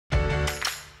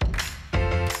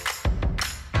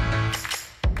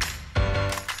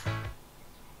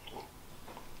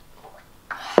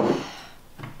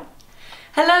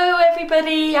Hello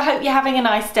everybody, I hope you're having a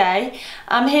nice day.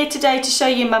 I'm here today to show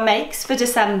you my makes for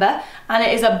December, and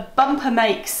it is a bumper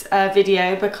makes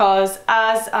video because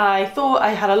as I thought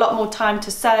I had a lot more time to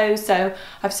sew, so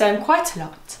I've sewn quite a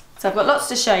lot. So I've got lots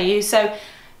to show you, so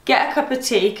get a cup of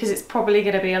tea because it's probably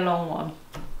going to be a long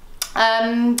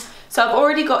one. So I've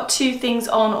already got two things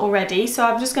on already, so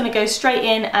I'm just going to go straight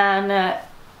in and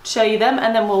show you them,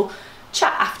 and then we'll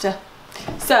chat after.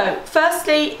 So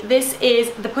firstly, this is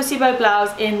the pussy bow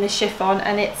blouse in the chiffon,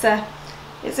 and it's a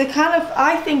kind of,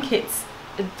 I think it's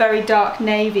a very dark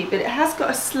navy, but it has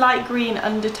got a slight green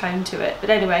undertone to it.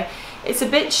 But anyway, it's a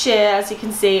bit sheer, as you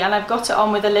can see, and I've got it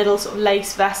on with a little sort of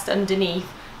lace vest underneath.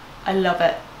 I love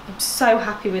it. I'm so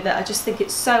happy with it. I just think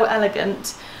it's so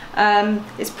elegant.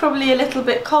 It's probably a little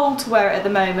bit cold to wear it at the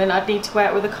moment. I'd need to wear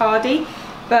it with a cardi,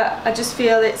 but I just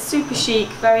feel it's super chic,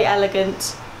 very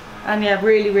elegant. And yeah,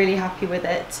 really happy with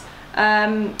it.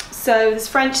 So there's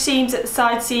French seams at the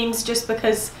side seams just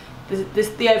because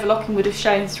the overlocking would have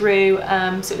shown through,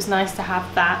 so it was nice to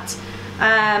have that.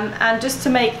 And just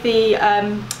to make the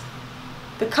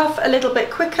cuff a little bit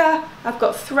quicker, I've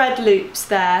got thread loops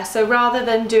there. So rather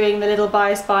than doing the little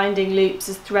bias binding loops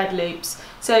as thread loops,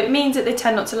 so it means that they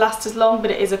tend not to last as long, but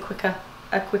it is a quicker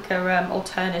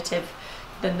alternative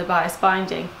than the bias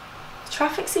binding. The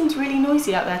traffic seems really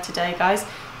noisy out there today, guys.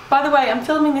 By the way, I'm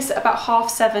filming this at about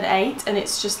 7:30, 8, and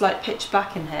it's just like pitch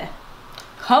black in here.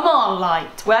 Come on,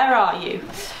 light, where are you?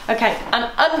 Okay,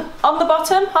 and on the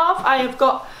bottom half, I have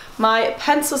got my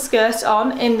pencil skirt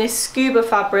on in this scuba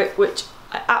fabric, which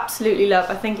I absolutely love.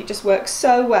 I think it just works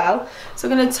so well. So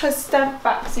I'm going to step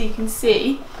back so you can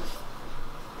see.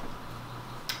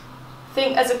 I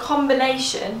think as a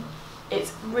combination,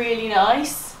 it's really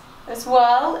nice as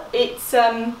well. It's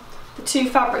the two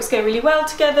fabrics go really well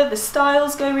together, the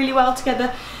styles go really well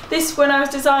together. This, when I was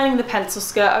designing the pencil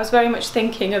skirt, I was very much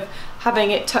thinking of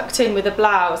having it tucked in with a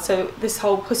blouse. So this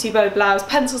whole pussy bow blouse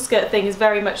pencil skirt thing is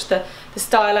very much the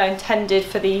style I intended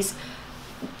for these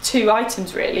two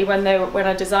items really when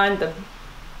I designed them.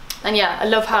 And yeah, I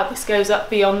love how this goes up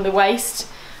beyond the waist.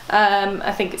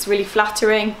 I think it's really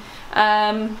flattering.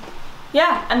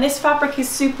 Yeah, and this fabric is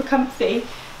super comfy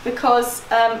because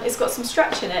it's got some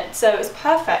stretch in it, so it's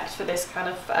perfect for this kind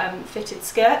of fitted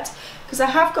skirt. Because I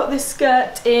have got this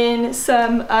skirt in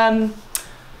some,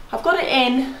 I've got it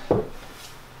in,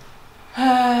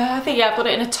 I've got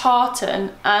it in a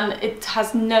tartan, and it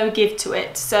has no give to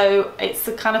it. So it's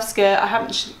the kind of skirt, I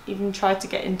haven't even tried to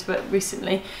get into it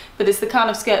recently, but it's the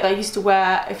kind of skirt that I used to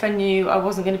wear if I knew I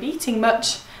wasn't going to be eating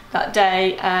much that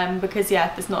day, because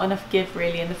yeah, there's not enough give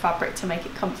really in the fabric to make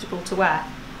it comfortable to wear.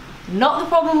 Not the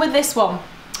problem with this one.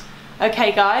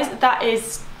 Okay guys, that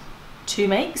is two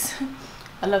makes.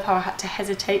 I love how I had to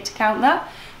hesitate to count that.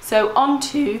 So on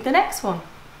to the next one.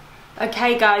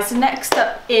 Okay guys, next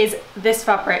up is this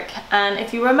fabric, and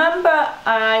if you remember,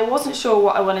 I wasn't sure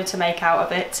what I wanted to make out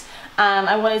of it, and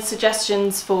I wanted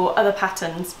suggestions for other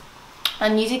patterns,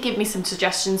 and you did give me some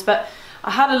suggestions, but I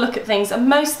had a look at things, and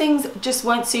most things just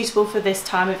weren't suitable for this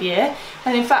time of year.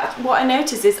 And in fact, what I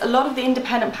noticed is a lot of the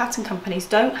independent pattern companies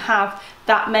don't have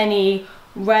that many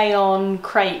rayon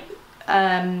crepe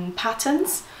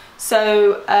patterns.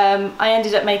 So I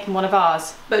ended up making one of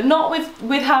ours, but not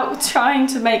without trying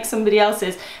to make somebody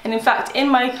else's. And in fact, in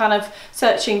my kind of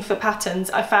searching for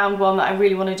patterns, I found one that I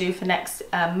really want to do for next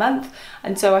month.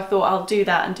 And so I thought I'll do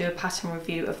that and do a pattern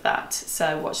review of that.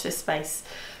 So watch this space.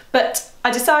 But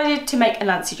I decided to make a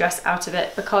Nancy dress out of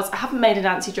it because I haven't made a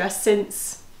Nancy dress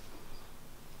since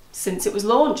it was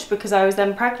launched, because I was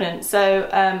then pregnant. So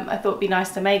I thought it'd be nice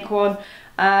to make one.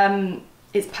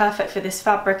 It's perfect for this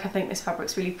fabric. I think this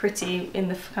fabric's really pretty in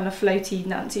the kind of floaty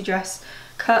Nancy dress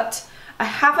cut. I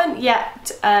haven't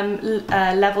yet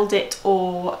leveled it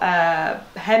or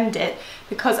hemmed it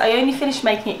because I only finished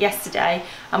making it yesterday,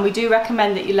 and we do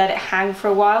recommend that you let it hang for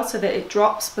a while so that it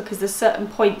drops, because there's certain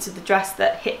points of the dress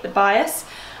that hit the bias,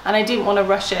 and I didn't want to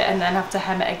rush it and then have to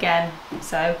hem it again.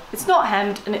 So it's not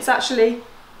hemmed, and it's actually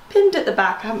pinned at the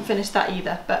back. I haven't finished that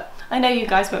either, but I know you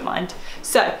guys won't mind.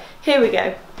 So here we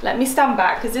go. Let me stand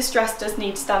back because this dress does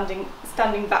need standing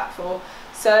back for.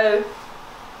 So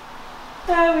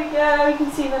there we go, you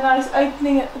can see the nice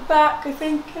opening at the back, I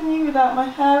think, can you, without my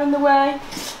hair in the way.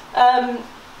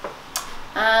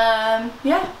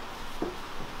 Yeah,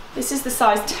 this is the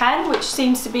size 10, which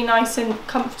seems to be nice and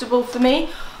comfortable for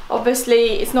me.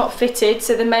 Obviously it's not fitted,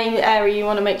 so the main area you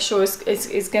want to make sure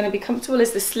is going to be comfortable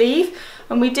is the sleeve.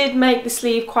 And we did make the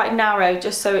sleeve quite narrow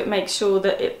just so it makes sure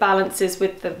that it balances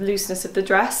with the looseness of the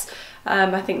dress.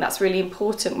 I think that's really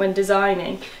important when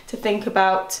designing, to think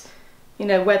about you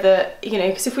know, whether, you know,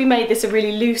 because if we made this a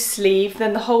really loose sleeve,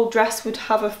 then the whole dress would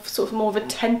have a sort of more of a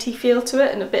tenty feel to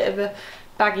it and a bit of a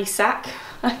baggy sack,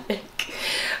 I think.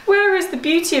 Whereas the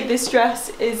beauty of this dress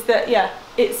is that, yeah,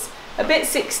 it's a bit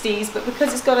 60s, but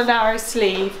because it's got a narrow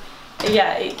sleeve,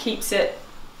 yeah, it keeps it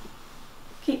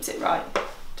right.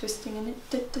 Twisting in it,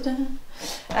 da, da,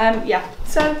 da. Yeah,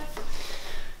 so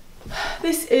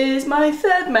this is my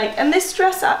third make, and this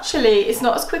dress actually is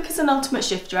not as quick as an ultimate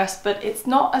shift dress, but it's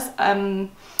not as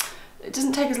it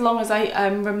doesn't take as long as I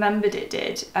remembered it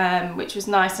did, which was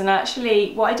nice. And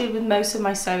actually what I did with most of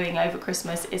my sewing over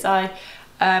Christmas is I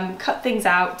cut things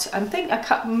out. I think I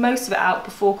cut most of it out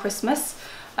before Christmas,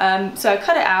 so I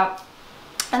cut it out,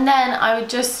 and then I would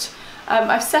just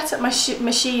I've set up my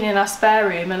machine in our spare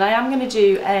room, and I am going to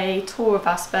do a tour of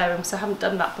our spare room, so I haven't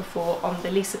done that before on the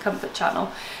Lisa Comfort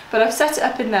channel, but I've set it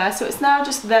up in there, so it's now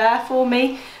just there for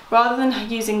me. Rather than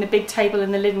using the big table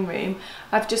in the living room,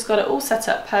 I've just got it all set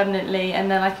up permanently,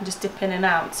 and then I can just dip in and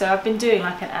out. So I've been doing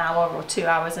like an hour or 2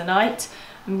 hours a night.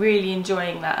 I'm really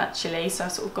enjoying that actually, so I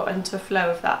sort of got into a flow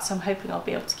of that, so I'm hoping I'll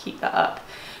be able to keep that up.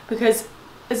 Because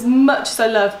as much as I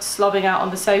loved slobbing out on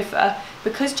the sofa,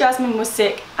 because Jasmine was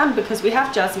sick and because we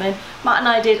have Jasmine, Matt and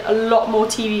I did a lot more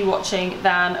TV watching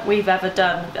than we've ever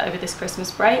done over this Christmas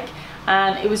break,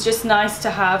 and it was just nice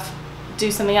to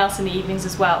do something else in the evenings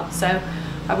as well. So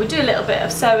I would do a little bit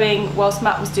of sewing whilst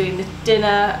Matt was doing the dinner,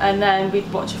 and then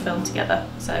we'd watch a film together.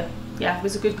 So yeah, it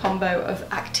was a good combo of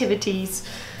activities.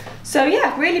 So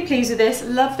yeah, really pleased with this,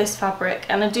 love this fabric,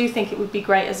 and I do think it would be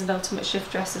great as an ultimate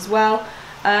shift dress as well.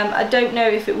 I don't know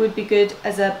if it would be good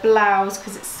as a blouse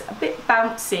because it's a bit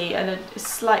bouncy and it's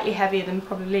slightly heavier than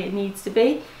probably it needs to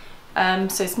be.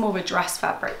 So it's more of a dress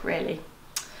fabric really.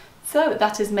 So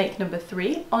that is make number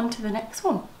 3, on to the next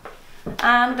one.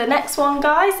 And the next one,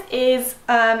 guys, is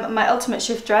my ultimate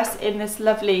shift dress in this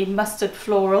lovely mustard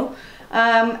floral.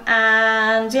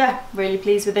 And yeah, really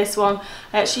pleased with this one.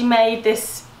 I actually made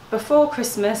this before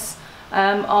Christmas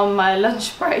on my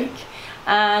lunch break,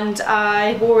 and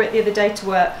I wore it the other day to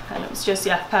work, and it was just,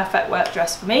 yeah, perfect work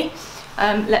dress for me.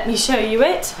 Let me show you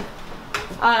it.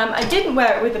 I didn't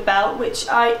wear it with a belt, which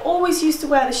I always used to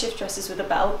wear the shift dresses with a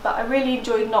belt, but I really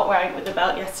enjoyed not wearing it with a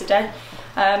belt yesterday.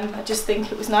 I just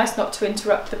think it was nice not to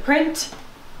interrupt the print.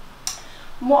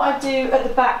 And what I do at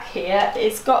the back here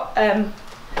is got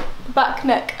back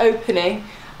neck opening,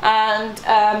 and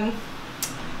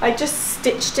I just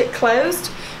stitched it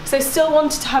closed. So I still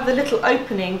wanted to have the little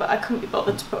opening, but I couldn't be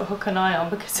bothered to put a hook and eye on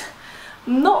because,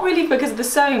 not really because of the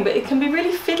sewing, but it can be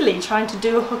really fiddly trying to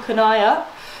do a hook and eye up.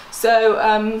 So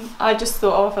I just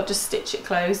thought, oh, if I'll just stitch it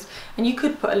closed. And you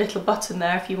could put a little button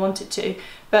there if you wanted to,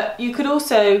 but you could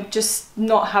also just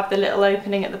not have the little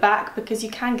opening at the back because you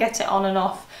can get it on and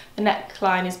off. The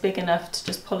neckline is big enough to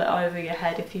just pull it over your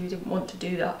head if you didn't want to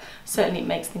do that. Certainly it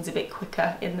makes things a bit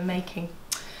quicker in the making.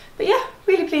 But yeah,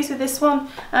 really pleased with this one.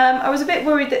 I was a bit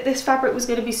worried that this fabric was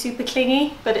going to be super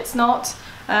clingy, but it's not.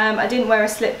 I didn't wear a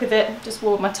slip with it, just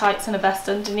wore my tights and a vest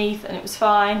underneath and it was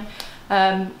fine.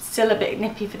 Still a bit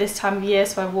nippy for this time of year,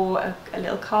 so I wore a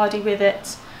little cardi with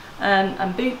it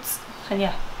and boots, and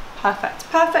yeah, perfect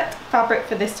fabric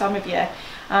for this time of year,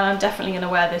 and I'm definitely going to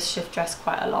wear this shift dress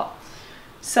quite a lot.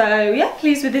 So yeah,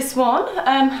 pleased with this one.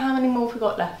 How many more have we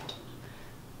got left?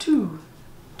 Two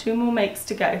more makes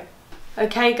to go.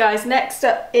 Okay guys, next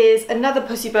up is another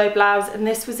pussy bow blouse, and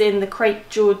this was in the crepe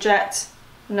georgette.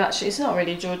 No, actually it's not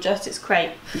really georgette, it's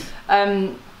crepe.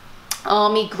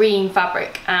 Army green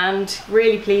fabric, and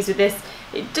really pleased with this.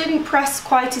 It didn't press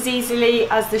quite as easily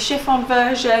as the chiffon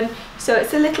version, so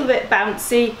it's a little bit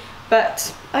bouncy,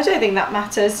 but I don't think that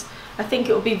matters. I think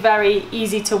it will be very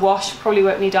easy to wash, probably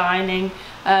won't need ironing,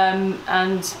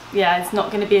 and yeah, it's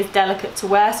not going to be as delicate to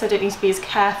wear, so I don't need to be as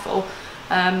careful.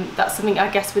 That's something, I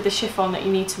guess, with the chiffon that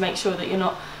you need to make sure that you're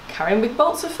not carrying big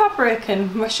bolts of fabric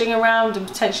and rushing around and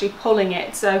potentially pulling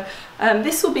it. So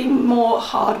this will be more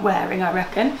hard wearing, I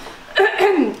reckon.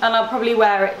 And I'll probably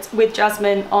wear it with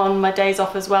Jasmine on my days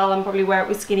off as well, and probably wear it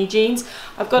with skinny jeans.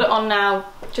 I've got it on now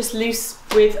just loose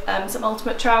with some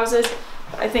ultimate trousers.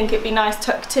 I think it'd be nice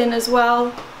tucked in as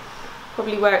well.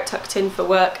 Probably wear it tucked in for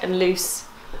work and loose.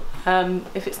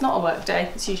 If it's not a work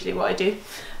day, it's usually what I do.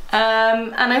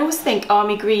 And I always think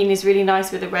army green is really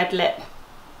nice with a red lip.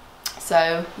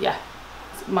 So yeah,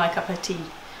 it's my cup of tea.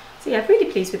 So yeah, really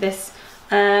pleased with this.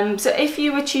 So if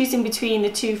you were choosing between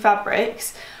the two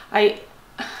fabrics, I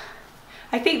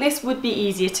think this would be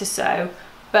easier to sew,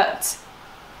 but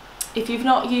if you've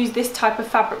not used this type of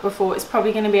fabric before, it's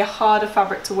probably going to be a harder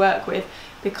fabric to work with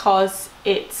because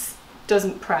it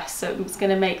doesn't press, so it's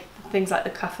going to make things like the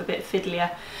cuff a bit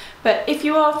fiddlier. But if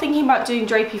you are thinking about doing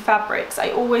drapey fabrics, I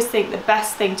always think the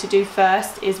best thing to do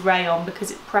first is rayon,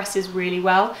 because it presses really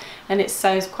well and it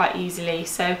sews quite easily.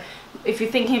 So if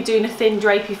you're thinking of doing a thin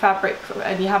drapey fabric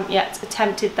and you haven't yet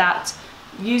attempted that,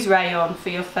 use rayon for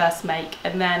your first make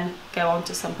and then go on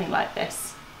to something like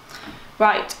this.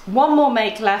 Right, one more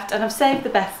make left, and I've saved the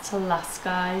best till last,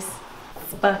 guys.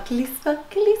 Sparkly,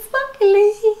 sparkly,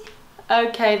 sparkly.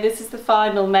 Okay, this is the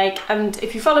final make, and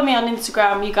if you follow me on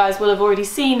Instagram, you guys will have already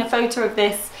seen a photo of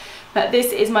this. But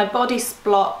this is my body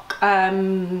block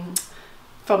from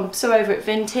Sew Over It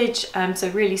Vintage. So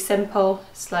really simple.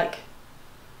 It's like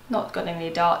not got any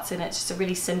darts in it, just a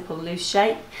really simple loose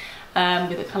shape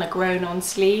with a kind of grown on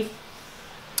sleeve.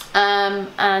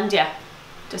 And yeah,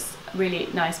 just a really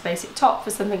nice basic top for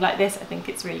something like this. I think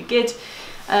it's really good.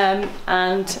 And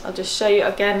I'll just show you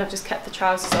again, I've just kept the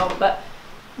trousers on, but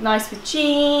nice with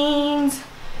jeans.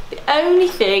 The only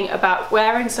thing about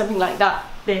wearing something like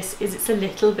this is it's a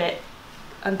little bit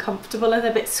uncomfortable and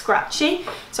a bit scratchy.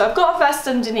 So I've got a vest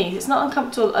underneath. It's not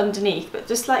uncomfortable underneath, but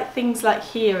just like things like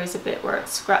here is a bit where it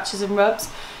scratches and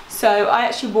rubs. So I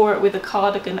actually wore it with a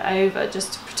cardigan over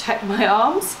just to protect my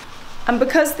arms. And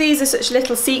because these are such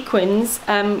little sequins,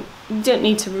 you don't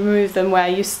need to remove them where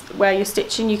you're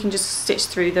stitching. You can just stitch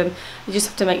through them. You just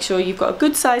have to make sure you've got a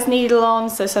good size needle on,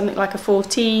 so something like a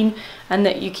 14, and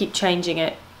that you keep changing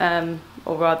it,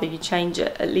 or rather you change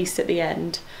it at least at the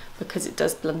end, because it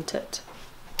does blunt it.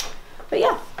 But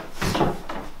yeah.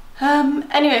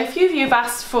 Anyway, a few of you have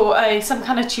asked for some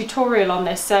kind of tutorial on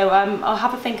this, so I'll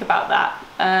have a think about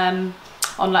that.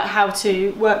 On like how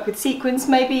to work with sequins.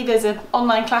 Maybe there's an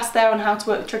online class there on how to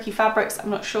work with tricky fabrics, I'm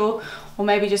not sure, or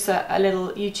maybe just a little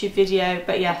YouTube video,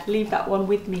 but yeah, leave that one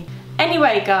with me.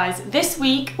 Anyway guys, this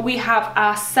week we have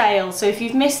our sale, so if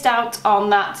you've missed out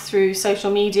on that through social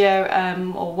media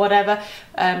or whatever,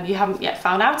 you haven't yet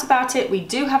found out about it, we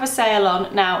do have a sale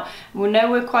on. Now, we know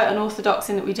we're quite unorthodox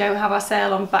in that we don't have our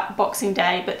sale on Boxing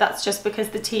Day, but that's just because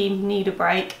the team need a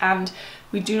break, and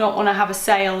we do not want to have a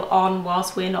sale on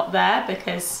whilst we're not there,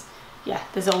 because yeah,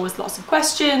 there's always lots of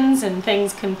questions and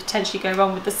things can potentially go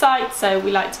wrong with the site, so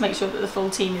we like to make sure that the full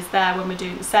team is there when we're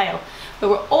doing the sale.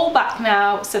 But we're all back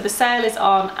now, so the sale is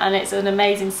on, and it's an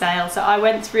amazing sale. So I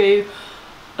went through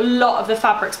a lot of the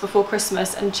fabrics before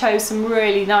Christmas and chose some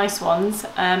really nice ones,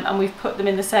 and we've put them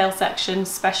in the sale section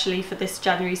especially for this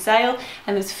January sale,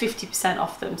 and there's 50%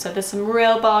 off them, so there's some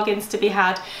real bargains to be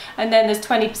had. And then there's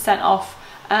 20% off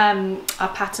our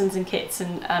patterns and kits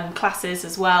and classes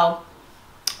as well.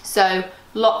 So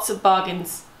lots of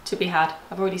bargains to be had.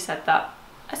 I've already said that.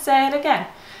 I say it again.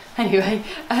 Anyway,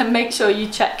 make sure you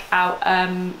check out,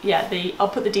 yeah, I'll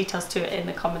put the details to it in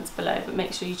the comments below, but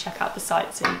make sure you check out the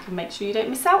site so you can make sure you don't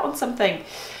miss out on something.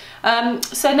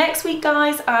 So next week,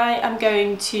 guys, I am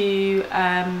going to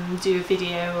do a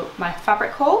video, my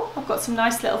fabric haul. I've got some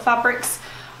nice little fabrics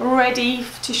ready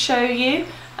to show you.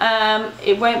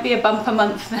 It won't be a bumper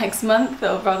month next month,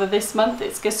 or rather this month.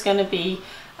 It's just going to be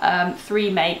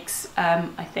 3 makes,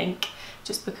 I think,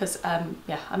 just because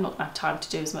yeah, I'm not going to have time to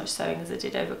do as much sewing as I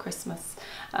did over Christmas.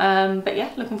 But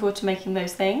yeah, looking forward to making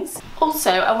those things.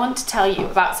 Also, I want to tell you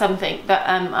about something that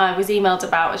I was emailed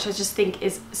about, which I just think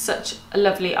is such a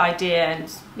lovely idea,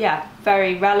 and yeah,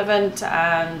 very relevant,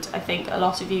 and I think a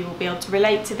lot of you will be able to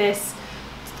relate to this,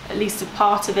 at least a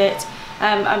part of it.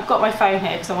 I've got my phone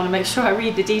here because I want to make sure I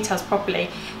read the details properly,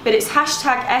 but it's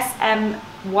hashtag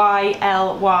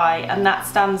SMYLY, and that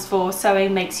stands for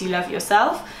Sewing Makes You Love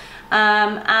Yourself.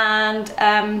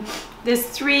 There's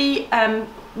 3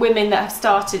 women that have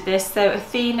started this. So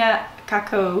Athena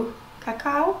Kaku,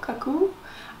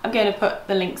 I'm going to put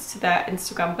the links to their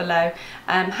Instagram below,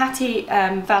 Hattie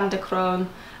van der Kroon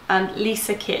and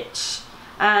Lisa Kitsch.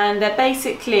 And they're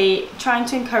basically trying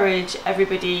to encourage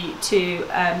everybody to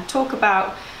talk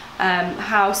about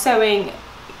how sewing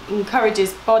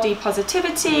encourages body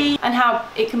positivity and how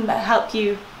it can help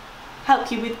you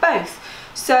with both.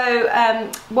 So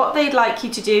what they'd like you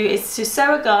to do is to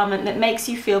sew a garment that makes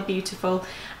you feel beautiful.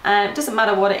 It doesn't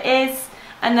matter what it is,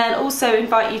 and then also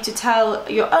invite you to tell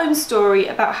your own story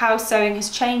about how sewing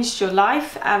has changed your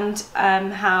life, and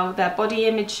how their body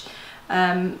image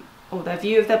or their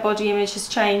view of their body image has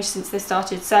changed since they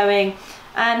started sewing,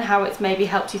 and how it's maybe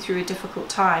helped you through a difficult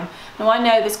time. Now, I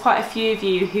know there's quite a few of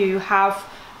you who have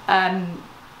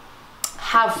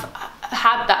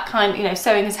had that kind, you know,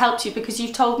 sewing has helped you because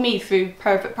you've told me through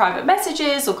private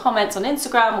messages or comments on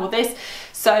Instagram or this.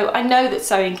 So I know that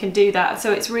sewing can do that.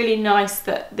 So it's really nice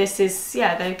that this is,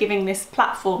 yeah, they're giving this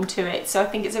platform to it. So I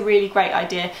think it's a really great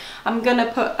idea. I'm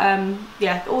gonna put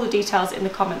yeah, all the details in the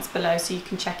comments below so you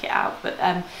can check it out. But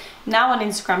Now on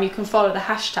Instagram you can follow the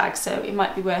hashtag, so it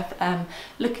might be worth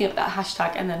looking at that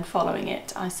hashtag and then following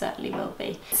it. I certainly will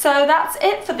be. So that's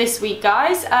it for this week,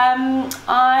 guys.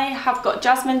 I have got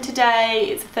Jasmine today.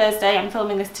 It's a Thursday. I'm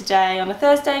filming this today on a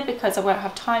Thursday because I won't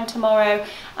have time tomorrow,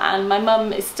 and my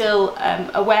mum is still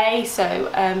away,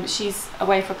 so she's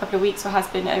away for a couple of weeks, or has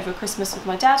been over Christmas with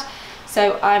my dad.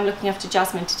 So I'm looking after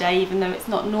Jasmine today, even though it's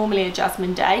not normally a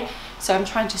Jasmine day. So I'm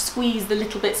trying to squeeze the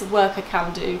little bits of work I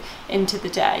can do into the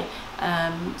day.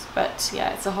 But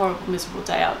yeah, it's a horrible, miserable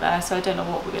day out there, so I don't know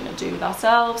what we're going to do with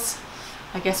ourselves.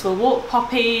 I guess we'll walk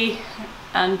Poppy,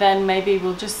 and then maybe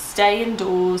we'll just stay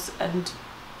indoors and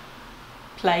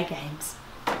play games.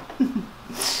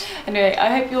 Anyway,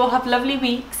 I hope you all have lovely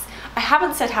weeks. I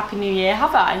haven't said Happy New Year,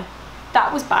 have I?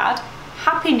 That was bad.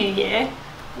 Happy New Year.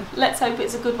 Let's hope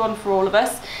it's a good one for all of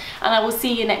us, and I will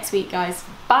see you next week, guys.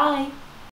 Bye.